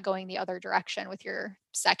 if not going the other direction with your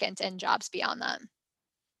second and jobs beyond that.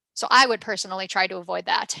 So I would personally try to avoid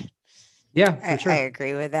that. Yeah, for sure. I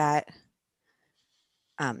agree with that.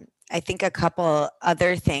 I think a couple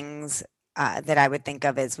other things that I would think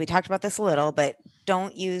of is we talked about this a little, but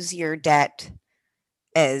don't use your debt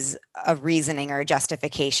as a reasoning or a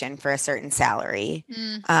justification for a certain salary.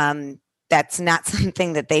 That's not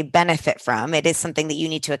something that they benefit from. It is something that you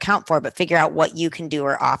need to account for, but figure out what you can do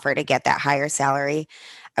or offer to get that higher salary.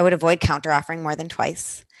 I would avoid counter offering more than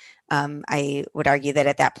twice. I would argue that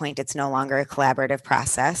at that point, it's no longer a collaborative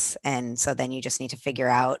process. And so then you just need to figure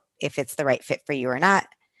out if it's the right fit for you or not.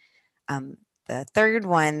 The third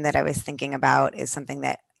one that I was thinking about is something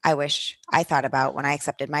that I wish I thought about when I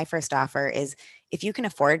accepted my first offer is if you can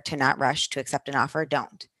afford to not rush to accept an offer,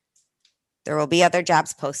 don't. There will be other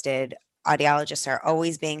jobs posted. Audiologists are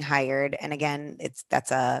always being hired. And again,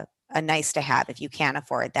 that's a nice to have if you can't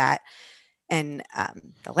afford that. And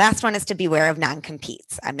the last one is to beware of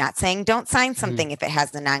non-competes. I'm not saying don't sign something if it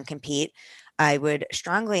has the non-compete. I would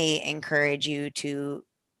strongly encourage you to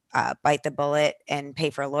bite the bullet and pay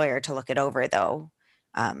for a lawyer to look it over, though.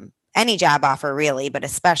 Any job offer really, but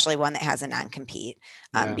especially one that has a non-compete,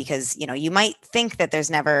 because you might think that there's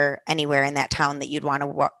never anywhere in that town that you'd want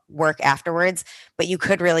to work afterwards, but you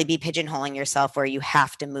could really be pigeonholing yourself where you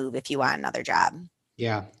have to move if you want another job.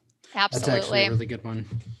 Yeah, absolutely. That's actually a really good one.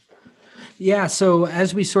 Yeah. So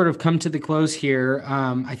as we sort of come to the close here,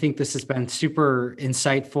 I think this has been super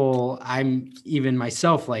insightful. I'm even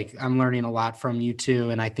myself, I'm learning a lot from you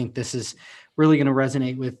too. And I think this is really going to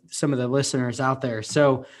resonate with some of the listeners out there.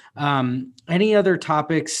 So any other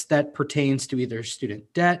topics that pertains to either student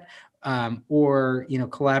debt or,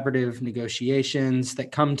 collaborative negotiations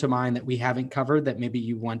that come to mind that we haven't covered that maybe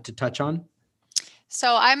you want to touch on?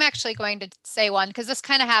 So I'm actually going to say one because this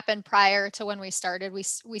kind of happened prior to when we started. We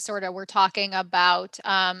sort of were talking about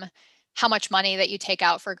how much money that you take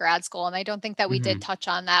out for grad school. And I don't think that we did touch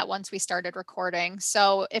on that once we started recording.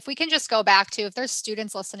 So if we can just go back to, if there's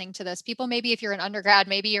students listening to this, people, maybe if you're an undergrad,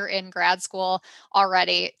 maybe you're in grad school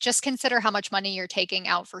already, just consider how much money you're taking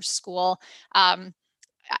out for school.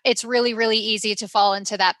 It's really, really easy to fall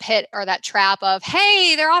into that pit or that trap of,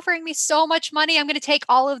 hey, they're offering me so much money. I'm going to take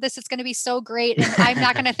all of this. It's going to be so great. And I'm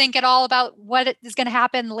not going to think at all about what is going to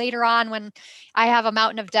happen later on when I have a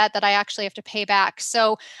mountain of debt that I actually have to pay back.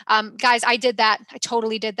 So guys, I did that. I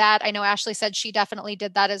totally did that. I know Ashley said she definitely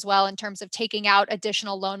did that as well in terms of taking out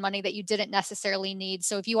additional loan money that you didn't necessarily need.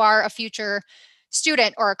 So if you are a future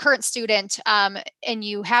student or a current student and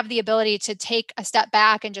you have the ability to take a step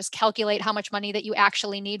back and just calculate how much money that you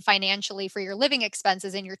actually need financially for your living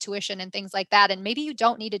expenses and your tuition and things like that, and maybe you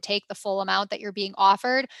don't need to take the full amount that you're being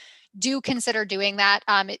offered, do consider doing that.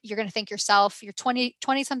 You're going to think yourself, your 20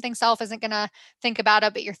 something self isn't going to think about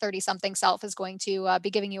it, but your 30 something self is going to be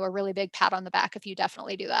giving you a really big pat on the back if you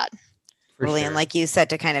definitely do that. Really, and like you said,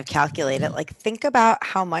 to kind of calculate it, think about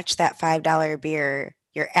how much that $5 beer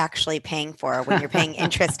you're actually paying for when you're paying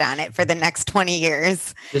interest on it for the next 20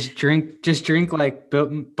 years. Just drink like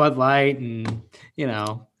Bud Light and,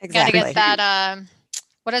 Exactly. Gotta get that,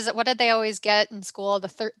 what is it? What did they always get in school? The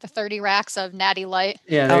 30 racks of Natty Light.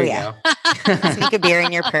 Yeah. There you go. Sneak a beer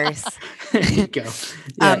in your purse. There you go.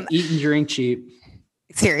 Yeah, eat and drink cheap.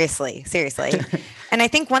 Seriously. And I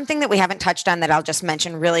think one thing that we haven't touched on that I'll just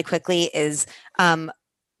mention really quickly is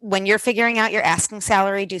when you're figuring out your asking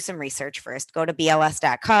salary, do some research first. Go to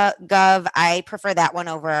bls.gov. I prefer that one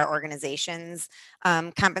over our organization's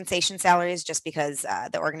compensation salaries just because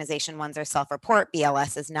the organization ones are self-report.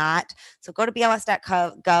 BLS is not. So go to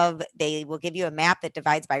bls.gov. They will give you a map that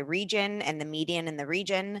divides by region and the median in the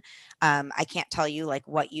region. I can't tell you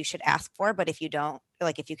what you should ask for, but if you don't,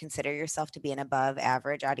 if you consider yourself to be an above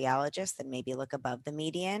average audiologist, then maybe look above the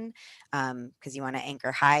median because you want to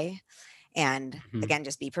anchor high. And again,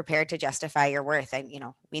 just be prepared to justify your worth. And,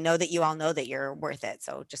 we know that you all know that you're worth it.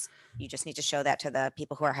 So you just need to show that to the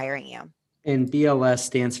people who are hiring you. And BLS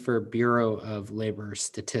stands for Bureau of Labor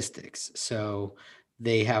Statistics. So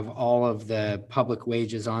they have all of the public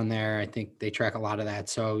wages on there. I think they track a lot of that.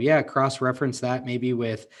 So yeah, cross-reference that maybe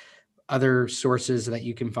with other sources that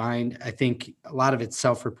you can find. I think a lot of it's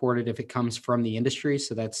self-reported if it comes from the industry.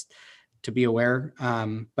 So that's to be aware.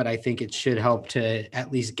 But I think it should help to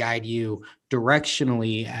at least guide you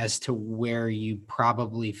directionally as to where you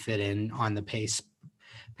probably fit in on the pay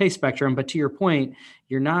spectrum. But to your point,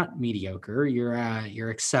 you're not mediocre.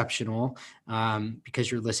 You're exceptional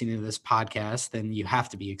because you're listening to this podcast. Then you have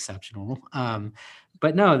to be exceptional.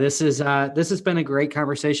 But no, this has been a great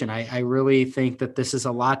conversation. I really think that this is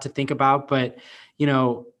a lot to think about. But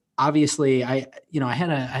obviously, I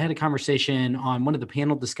had a conversation on one of the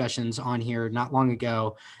panel discussions on here not long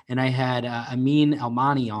ago, and I had Amin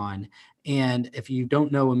Elmani on. And if you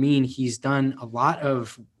don't know Amin, he's done a lot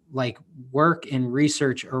of work and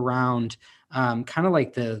research around kind of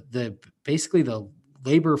the basically the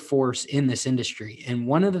labor force in this industry. And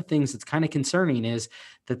one of the things that's kind of concerning is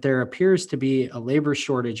that there appears to be a labor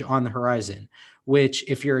shortage on the horizon, which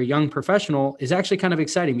if you're a young professional is actually kind of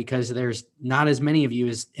exciting because there's not as many of you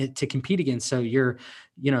as to compete against. So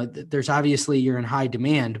there's obviously you're in high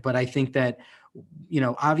demand, but I think that,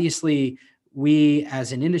 obviously we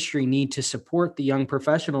as an industry need to support the young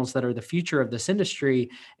professionals that are the future of this industry.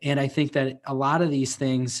 And I think that a lot of these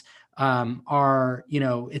things are,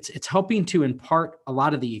 it's helping to impart a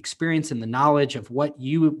lot of the experience and the knowledge of what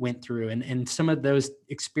you went through and some of those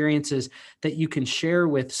experiences that you can share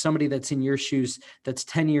with somebody that's in your shoes, that's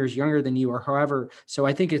 10 years younger than you or however. So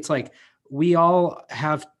I think it's like, we all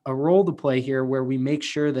have a role to play here where we make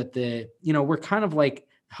sure that we're kind of like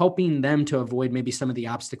helping them to avoid maybe some of the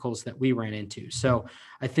obstacles that we ran into. So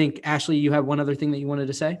I think, Ashley, you have one other thing that you wanted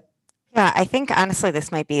to say? Yeah, I think honestly, this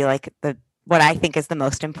might be like what I think is the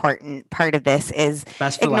most important part of this is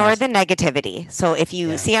ignore the negativity. So if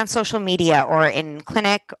you see on social media or in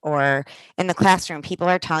clinic or in the classroom, people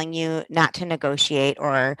are telling you not to negotiate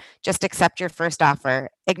or just accept your first offer,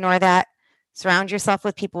 ignore that. Surround yourself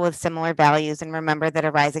with people with similar values and remember that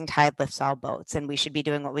a rising tide lifts all boats, and we should be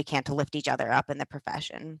doing what we can to lift each other up in the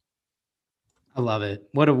profession. I love it.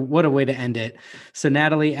 What a way to end it. So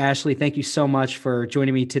Natalie, Ashley, thank you so much for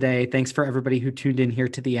joining me today. Thanks for everybody who tuned in here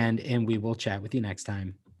to the end, and we will chat with you next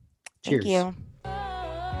time. Cheers. Thank you.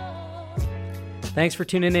 Thanks for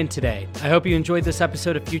tuning in today. I hope you enjoyed this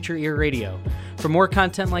episode of Future Ear Radio. For more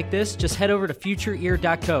content like this, just head over to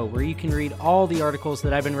futureear.co, where you can read all the articles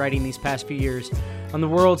that I've been writing these past few years on the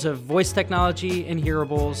worlds of voice technology and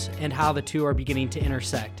hearables and how the two are beginning to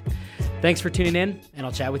intersect. Thanks for tuning in, and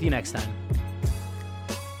I'll chat with you next time.